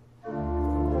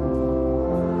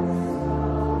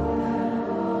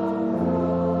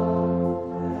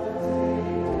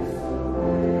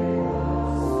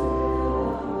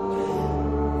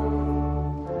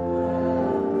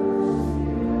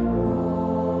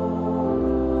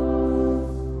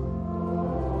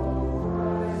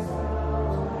 Christ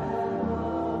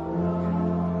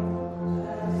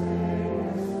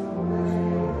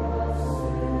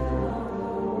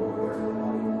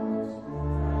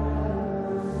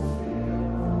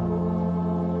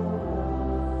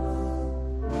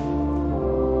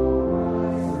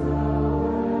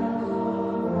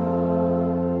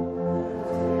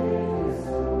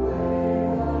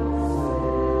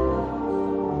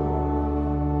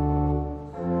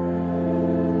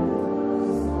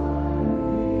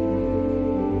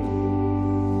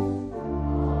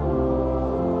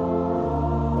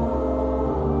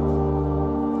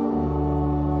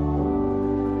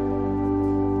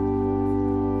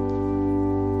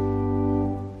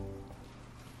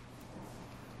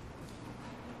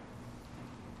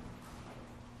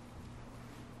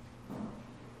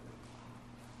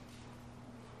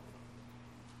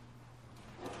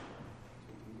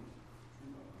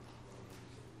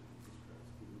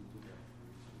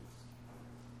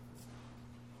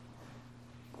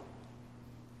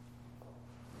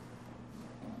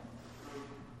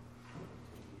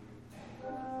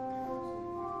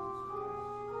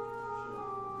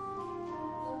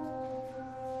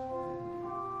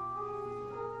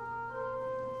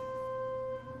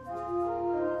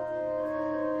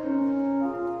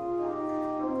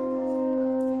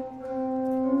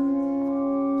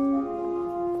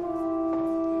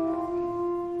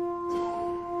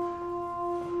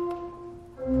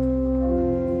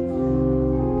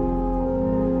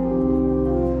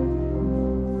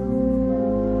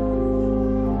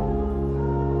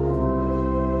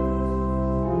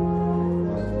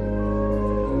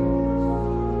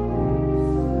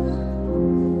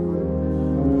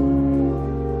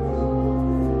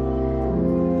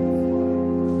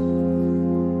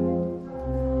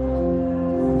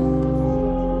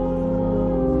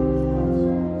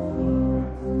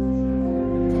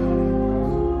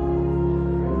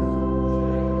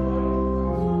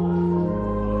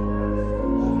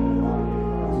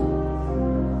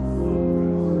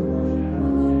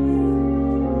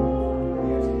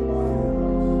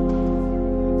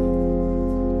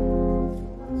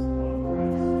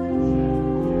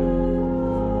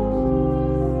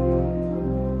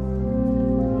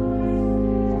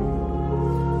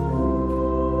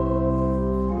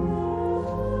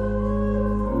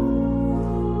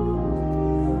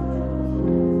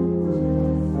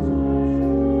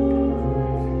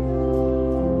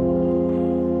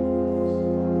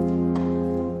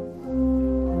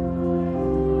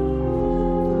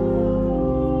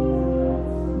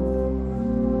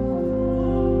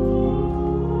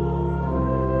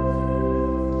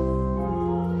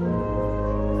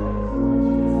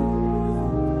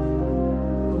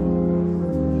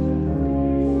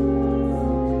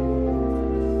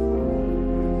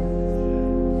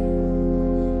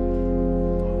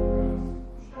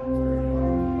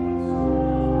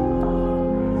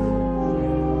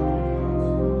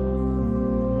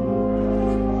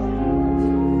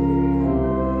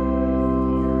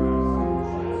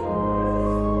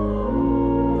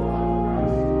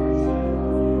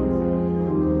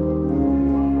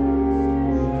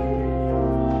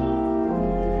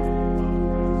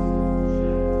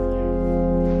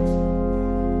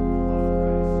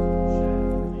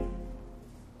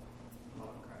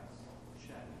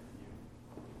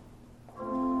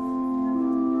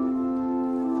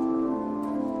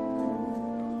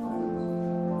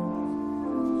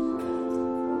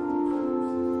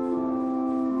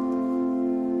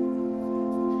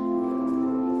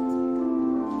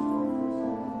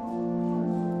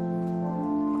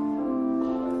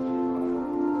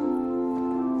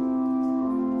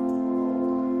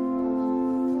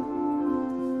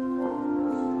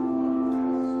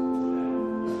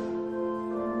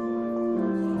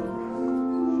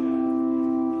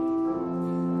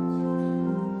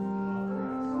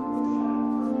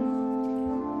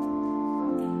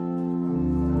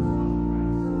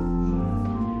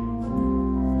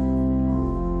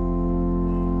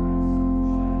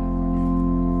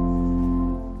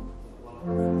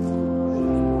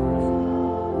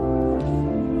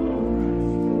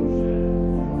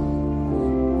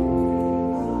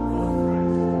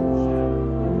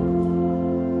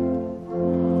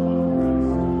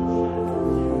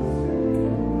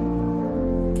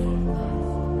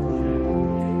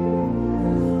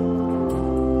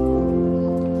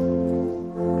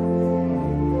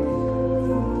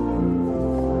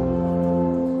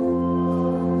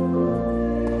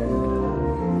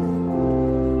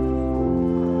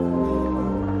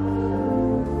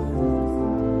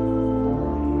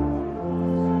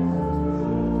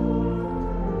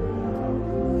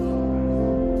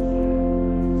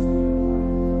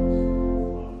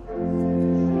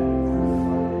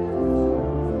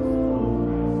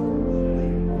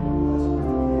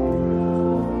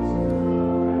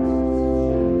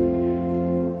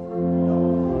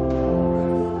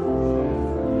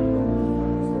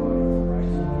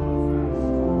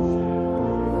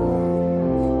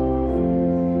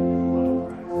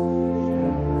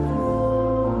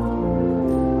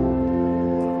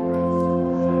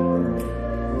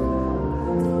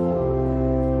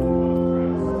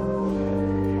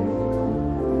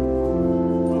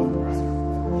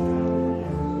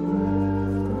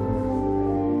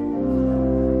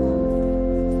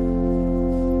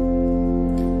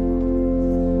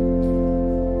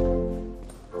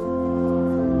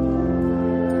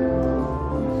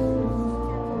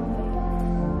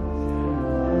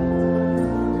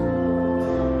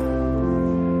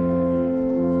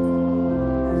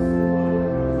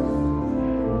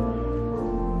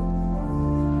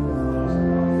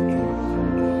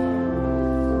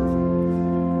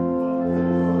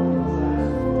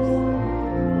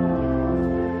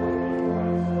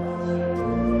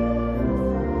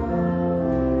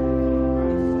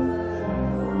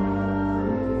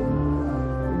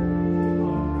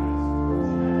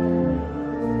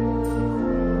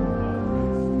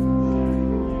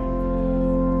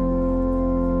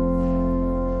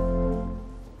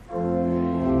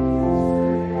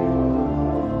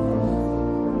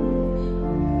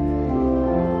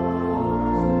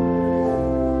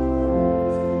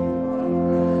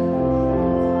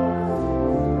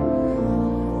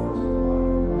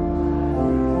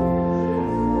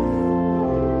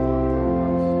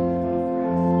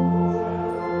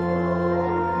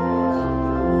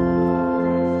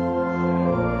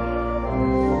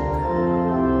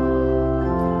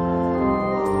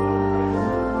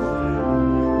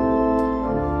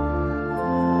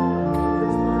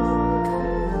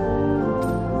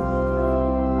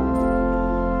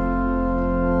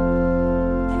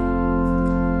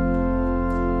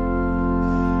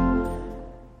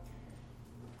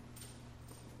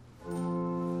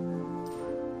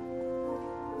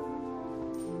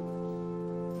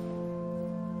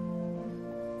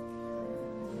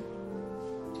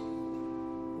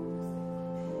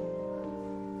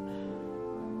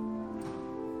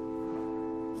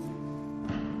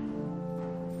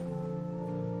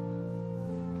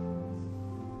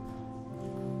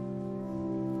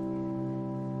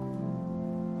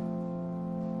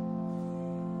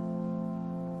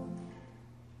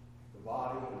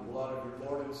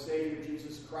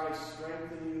Christ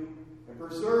strengthen you and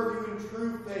preserve you in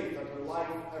true faith unto life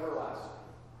everlasting.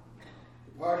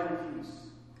 Depart in peace.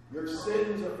 Your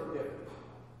sins are forgiven.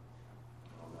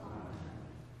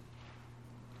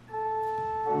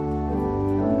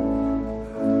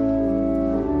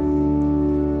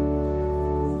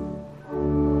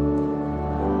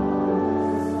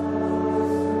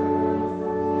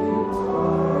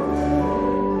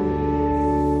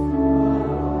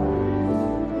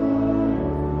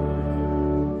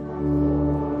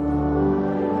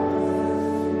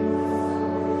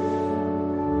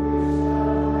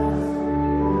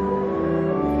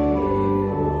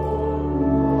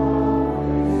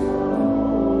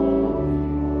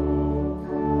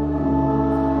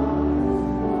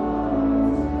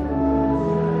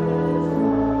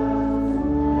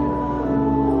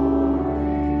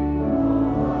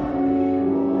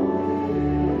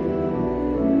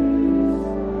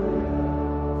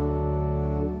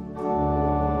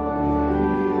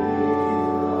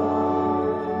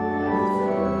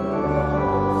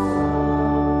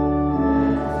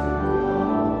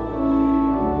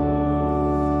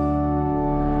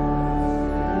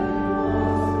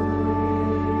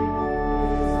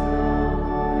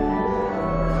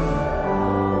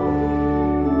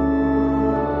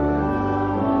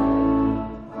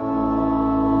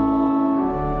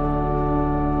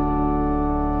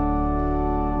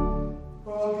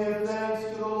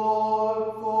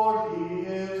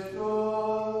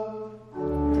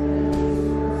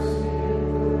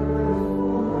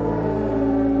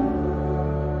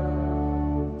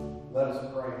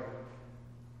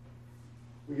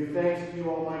 We give thanks to you,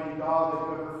 Almighty God, that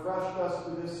you have refreshed us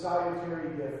with this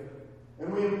salutary gift.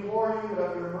 And we implore you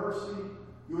that of your mercy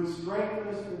you would strengthen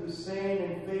us through the same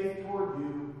in faith toward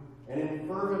you and in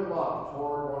fervent love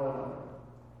toward one another.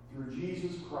 Through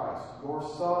Jesus Christ, your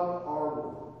Son, our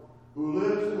Lord, who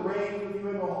lives and reigns with you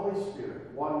in the Holy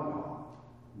Spirit, one God,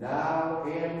 now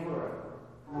and forever.